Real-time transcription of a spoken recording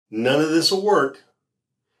None of this will work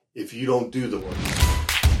if you don't do the work.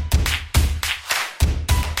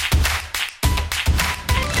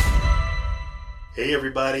 Hey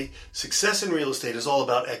everybody, success in real estate is all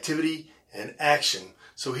about activity and action.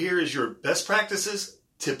 So here is your best practices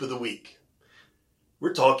tip of the week.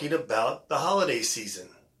 We're talking about the holiday season.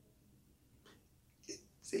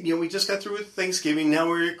 We just got through with Thanksgiving, now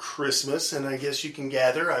we're at Christmas, and I guess you can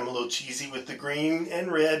gather I'm a little cheesy with the green and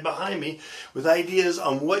red behind me with ideas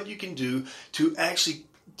on what you can do to actually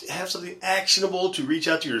have something actionable to reach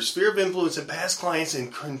out to your sphere of influence and past clients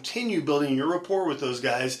and continue building your rapport with those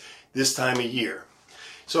guys this time of year.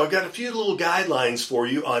 So I've got a few little guidelines for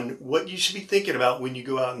you on what you should be thinking about when you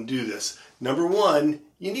go out and do this. Number one,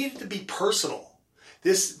 you need it to be personal.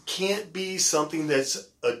 This can't be something that's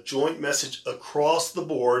a joint message across the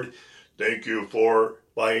board. Thank you for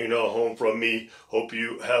buying a home from me. Hope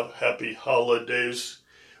you have happy holidays.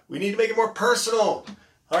 We need to make it more personal.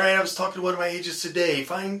 All right, I was talking to one of my agents today.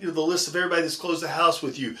 Find the list of everybody that's closed the house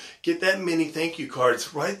with you. Get that many thank you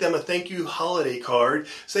cards. Write them a thank you holiday card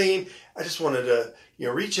saying, I just wanted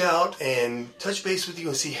to reach out and touch base with you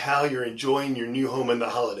and see how you're enjoying your new home in the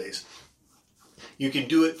holidays. You can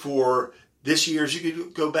do it for this year's. You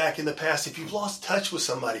could go back in the past. If you've lost touch with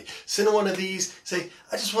somebody, send them one of these. Say,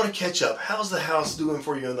 I just want to catch up. How's the house doing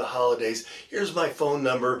for you in the holidays? Here's my phone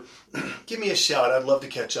number. Give me a shout. I'd love to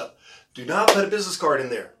catch up. Do not put a business card in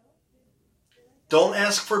there. Don't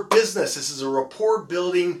ask for business. This is a rapport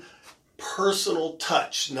building personal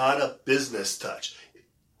touch, not a business touch.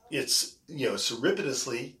 It's,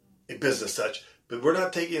 surreptitiously a business touch, but we're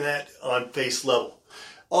not taking that on face level.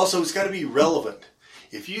 Also, it's got to be relevant.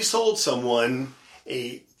 If you sold someone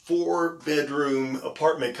a 4-bedroom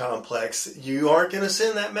apartment complex, you aren't going to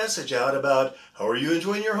send that message out about how are you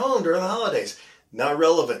enjoying your home during the holidays. Not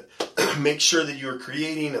relevant. Make sure that you're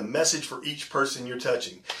creating a message for each person you're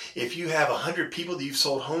touching. If you have 100 people that you've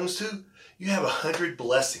sold homes to, you have 100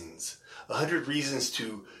 blessings, 100 reasons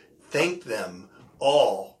to thank them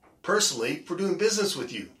all personally for doing business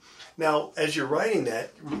with you. Now, as you're writing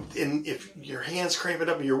that, and if your hand's cramping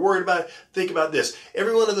up and you're worried about it, think about this.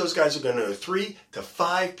 Every one of those guys are going to know 3 to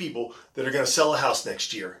 5 people that are going to sell a house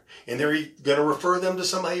next year. And they're going to refer them to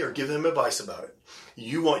somebody or give them advice about it.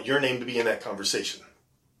 You want your name to be in that conversation.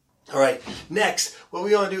 All right, next, what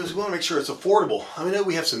we want to do is we want to make sure it's affordable. I know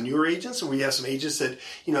we have some newer agents, and we have some agents that,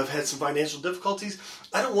 have had some financial difficulties.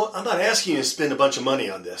 I'm not asking you to spend a bunch of money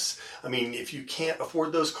on this. If you can't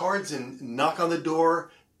afford those cards, then knock on the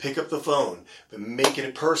door, pick up the phone, but make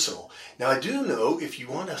it personal. Now, I do know if you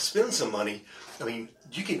want to spend some money,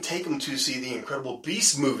 you can take them to see the Incredible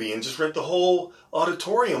Beast movie and just rent the whole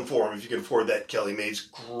auditorium for them if you can afford that. Kelly Mae's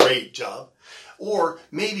great job. Or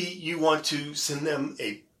maybe you want to send them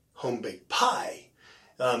a home-baked pie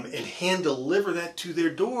and hand deliver that to their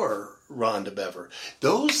door, Rhonda Bever.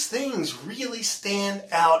 Those things really stand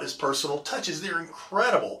out as personal touches. They're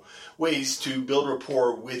incredible ways to build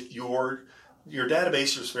rapport with your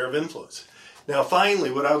database, your sphere of influence. Now,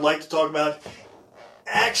 finally, what I would like to talk about,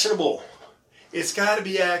 actionable. It's got to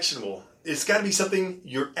be actionable. It's got to be something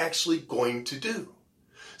you're actually going to do.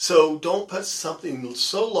 So don't put something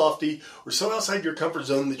so lofty or so outside your comfort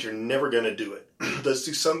zone that you're never going to do it. Let's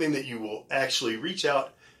do something that you will actually reach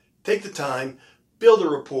out, take the time, build a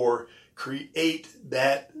rapport, create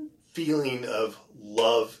that feeling of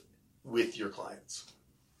love with your clients.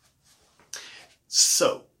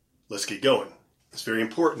 So let's get going. It's very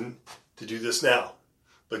important to do this now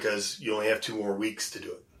because you only have 2 more weeks to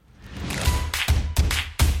do it.